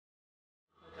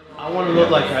would look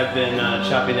like I've been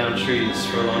chopping down trees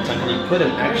for a long time. Can you put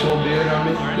an actual beard on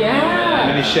me?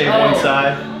 Yeah. Maybe shave one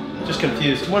side. Just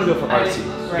confused. I want to go for artsy.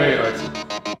 Very artsy.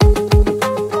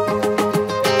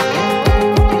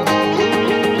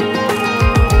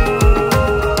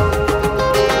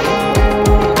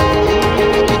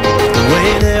 The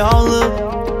way they all look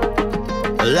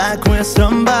like when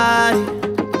somebody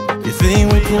you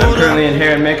think we pulled I'm currently in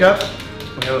hair and makeup.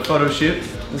 We have a photo shoot.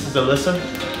 This is Alyssa.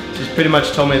 She's pretty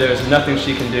much told me there's nothing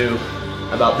she can do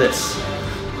about this.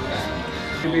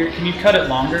 Can you cut it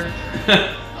longer?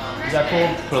 Is that cool?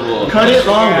 Put a little. Cut it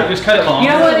longer. Yeah, just cut it longer.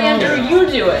 You know what, Andrew? You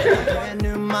do it. brand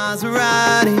new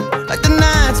Maserati, like the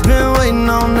night's been waiting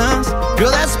on us.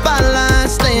 Girl, that spotlight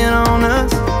staying on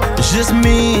us. It's just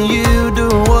me and you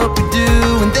doing what we do,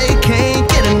 and they can't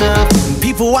get enough. And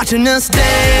people watching us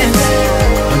dance.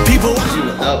 And people watching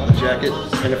without the jacket.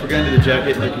 And if we're gonna do the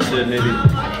jacket, like you said, maybe.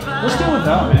 Let's do it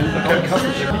without, man. Okay.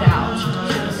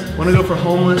 Want to go for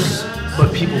homeless,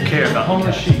 but people care about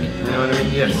Homeless chic. You know what I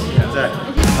mean? Yes,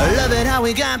 exactly. I love it how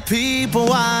we got people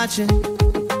watching. Maybe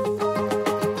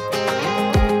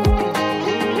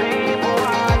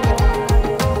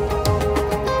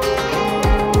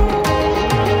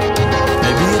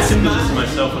it's I in do my this to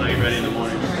myself when I get ready in the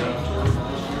morning. So.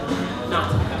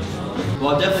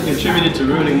 Well, I've definitely contributed to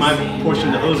ruining my portion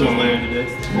of the ozone layer today.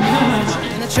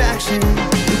 an attraction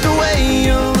with the way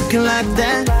you're looking like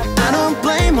that. I don't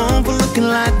blame them for looking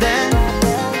like that.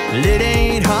 It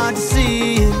ain't hard to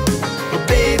see it, but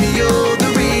baby, you're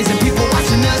the reason people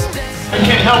watching us dance. I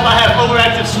can't help I have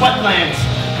overactive sweat glands,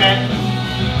 okay?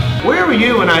 Where were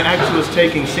you when I actually was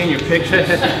taking senior pictures?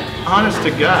 Honest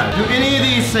to God. Do any of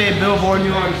these say Billboard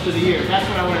New Artists of the Year? That's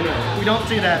what I want to know. If we don't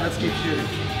see that, let's keep shooting.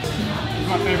 This is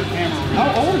my favorite camera.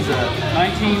 How old is that?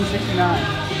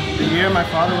 1969. The year my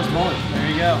father was born. There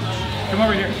you go. Come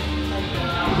over here.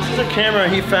 This is a camera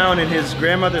he found in his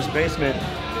grandmother's basement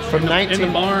from in the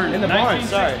barn. In the barn,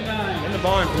 sorry. In the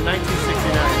barn from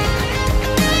 1969.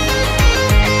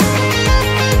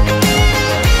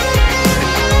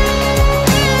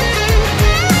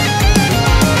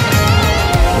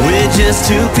 We're just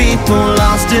two people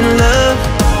lost in love.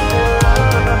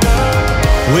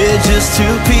 We're just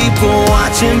two people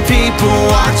watching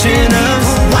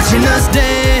us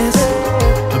dance,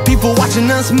 people watching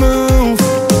us move.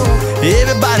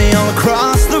 Everybody all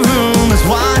across the room is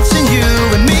watching you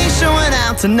and me showing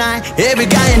out tonight. Every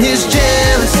guy in here's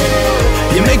jealous.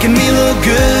 You're making me look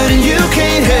good and you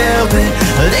can't help it.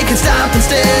 They can stop and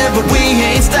stare, but we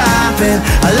ain't stopping.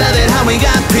 I love it how we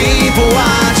got people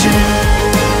watching.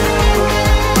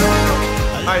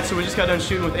 Alright, so we just got done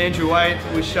shooting with Andrew White.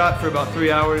 We shot for about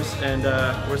 3 hours and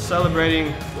we're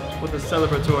celebrating with a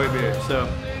celebratory beer. So,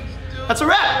 that's a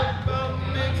wrap!